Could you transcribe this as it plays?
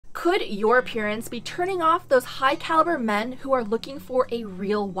Could your appearance be turning off those high caliber men who are looking for a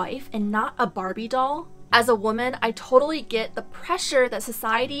real wife and not a Barbie doll? As a woman, I totally get the pressure that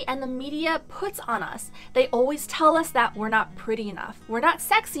society and the media puts on us. They always tell us that we're not pretty enough, we're not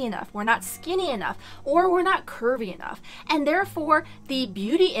sexy enough, we're not skinny enough, or we're not curvy enough. And therefore, the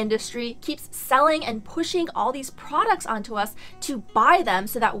beauty industry keeps selling and pushing all these products onto us to buy them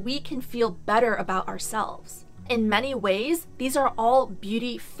so that we can feel better about ourselves. In many ways, these are all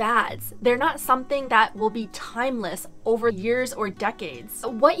beauty fads. They're not something that will be timeless over years or decades.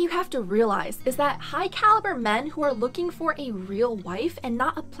 What you have to realize is that high caliber men who are looking for a real wife and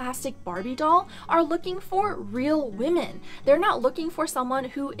not a plastic Barbie doll are looking for real women. They're not looking for someone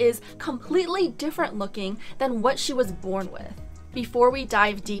who is completely different looking than what she was born with. Before we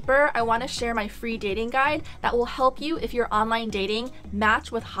dive deeper, I want to share my free dating guide that will help you if you're online dating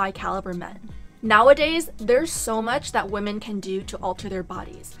match with high caliber men. Nowadays, there's so much that women can do to alter their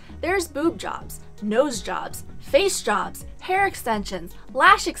bodies. There's boob jobs, nose jobs, face jobs, hair extensions,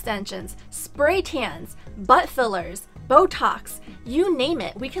 lash extensions, spray tans, butt fillers, Botox, you name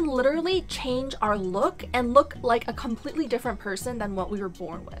it. We can literally change our look and look like a completely different person than what we were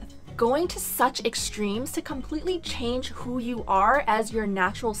born with. Going to such extremes to completely change who you are as your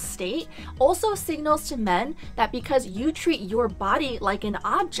natural state also signals to men that because you treat your body like an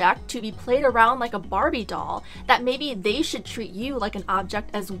object to be played around like a Barbie doll, that maybe they should treat you like an object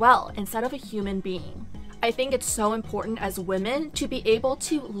as well instead of a human being. I think it's so important as women to be able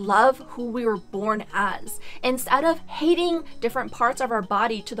to love who we were born as, instead of hating different parts of our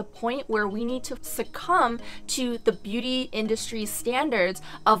body to the point where we need to succumb to the beauty industry standards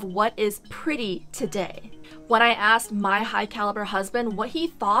of what is pretty today. When I asked my high caliber husband what he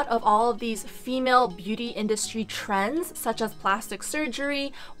thought of all of these female beauty industry trends, such as plastic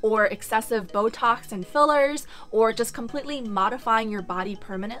surgery or excessive Botox and fillers, or just completely modifying your body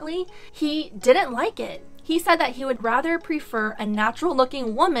permanently, he didn't like it. He said that he would rather prefer a natural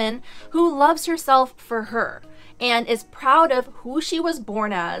looking woman who loves herself for her and is proud of who she was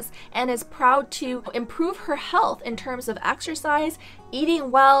born as and is proud to improve her health in terms of exercise,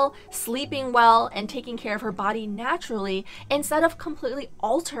 eating well, sleeping well, and taking care of her body naturally instead of completely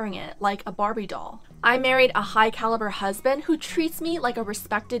altering it like a Barbie doll. I married a high caliber husband who treats me like a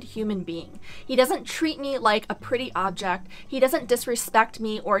respected human being. He doesn't treat me like a pretty object. He doesn't disrespect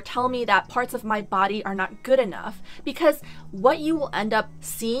me or tell me that parts of my body are not good enough, because what you will end up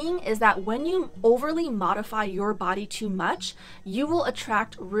seeing is that when you overly modify your body too much, you will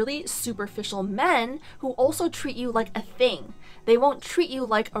attract really superficial men who also treat you like a thing. They won't treat you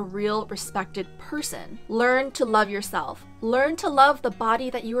like a real respected person. Learn to love yourself. Learn to love the body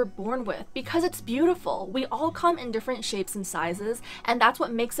that you were born with because it's beautiful. We all come in different shapes and sizes, and that's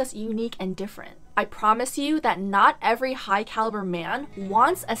what makes us unique and different. I promise you that not every high caliber man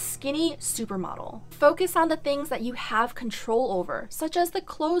wants a skinny supermodel. Focus on the things that you have control over, such as the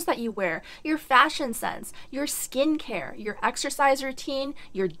clothes that you wear, your fashion sense, your skincare, your exercise routine,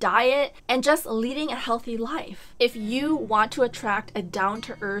 your diet, and just leading a healthy life. If you want to attract a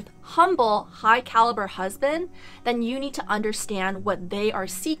down-to-earth, humble, high caliber husband, then you need to understand what they are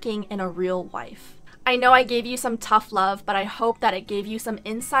seeking in a real wife. I know I gave you some tough love, but I hope that it gave you some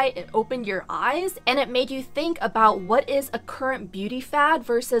insight, it opened your eyes, and it made you think about what is a current beauty fad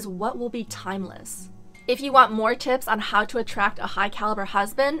versus what will be timeless. If you want more tips on how to attract a high caliber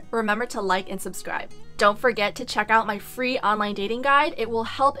husband, remember to like and subscribe. Don't forget to check out my free online dating guide. It will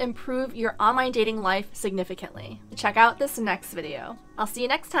help improve your online dating life significantly. Check out this next video. I'll see you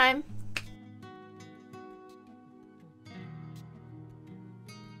next time.